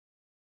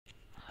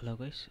Hello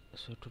guys,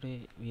 so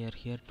today we are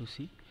here to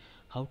see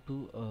how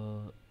to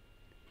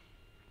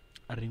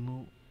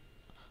remove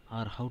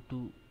or how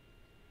to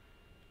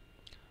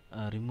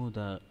remove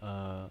the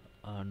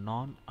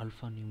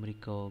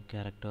non-alphanumeric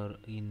character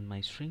in my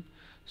string.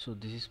 So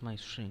this is my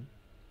string.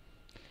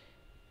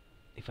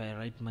 If I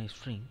write my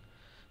string,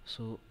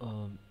 so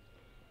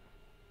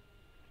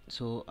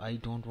I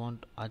don't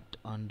want at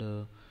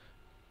and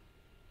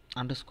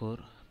underscore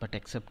but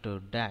except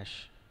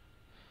dash.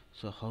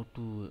 So how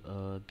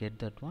to get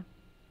that one?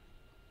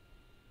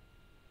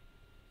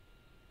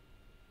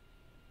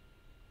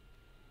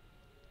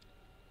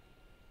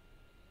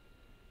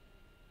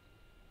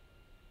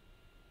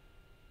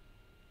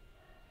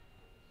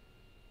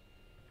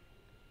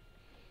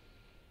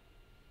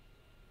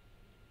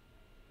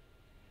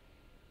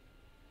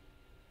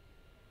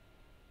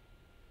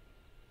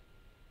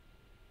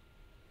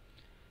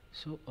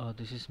 So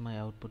this is my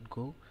output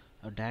go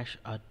dash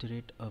at the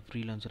rate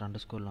freelancer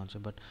underscore launcher,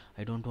 but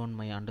I don't want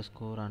my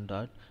underscore and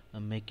that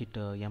make it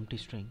empty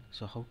string.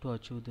 So how to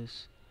achieve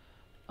this?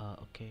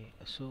 Okay,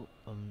 so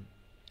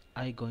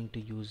I going to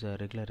use a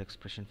regular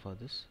expression for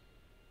this.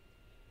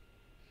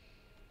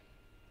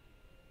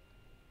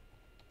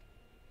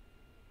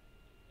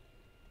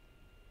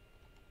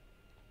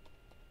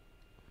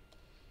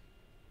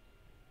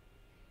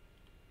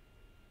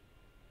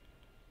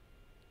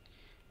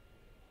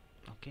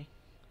 Okay,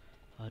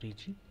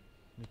 reg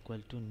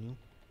equal to new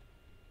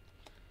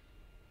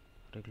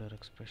regular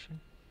expression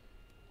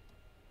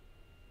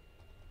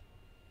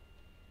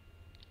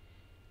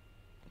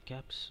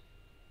caps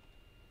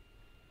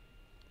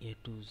a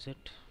to z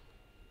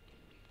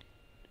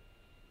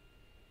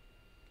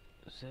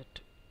z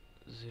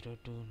 0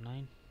 to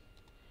 9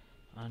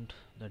 and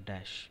the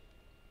dash.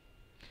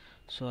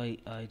 So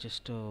I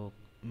just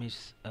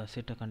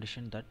set a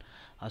condition that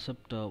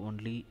accept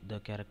only the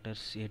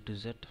characters a to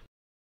z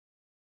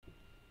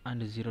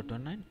and 0 to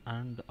 9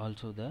 and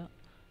also the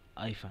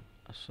hyphen.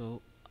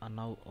 So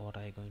now what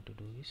I going to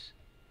do is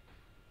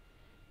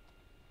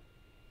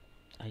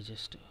I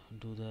just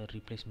do the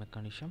replace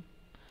mechanism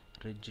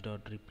reg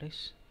dot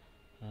replace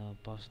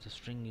pass the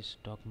string is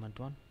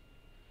document1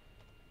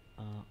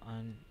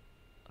 and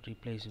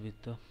replace with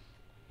the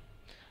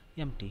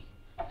empty.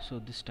 So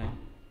this time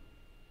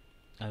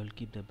I will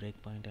keep the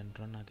breakpoint and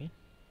run again.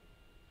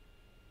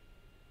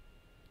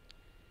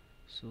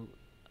 So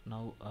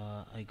now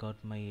I got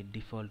my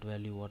default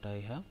value what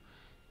I have.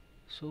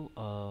 So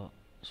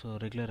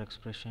regular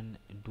expression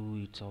do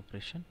its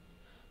operation.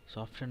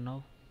 So after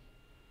now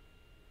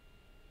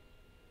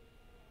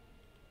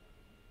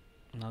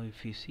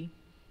if you see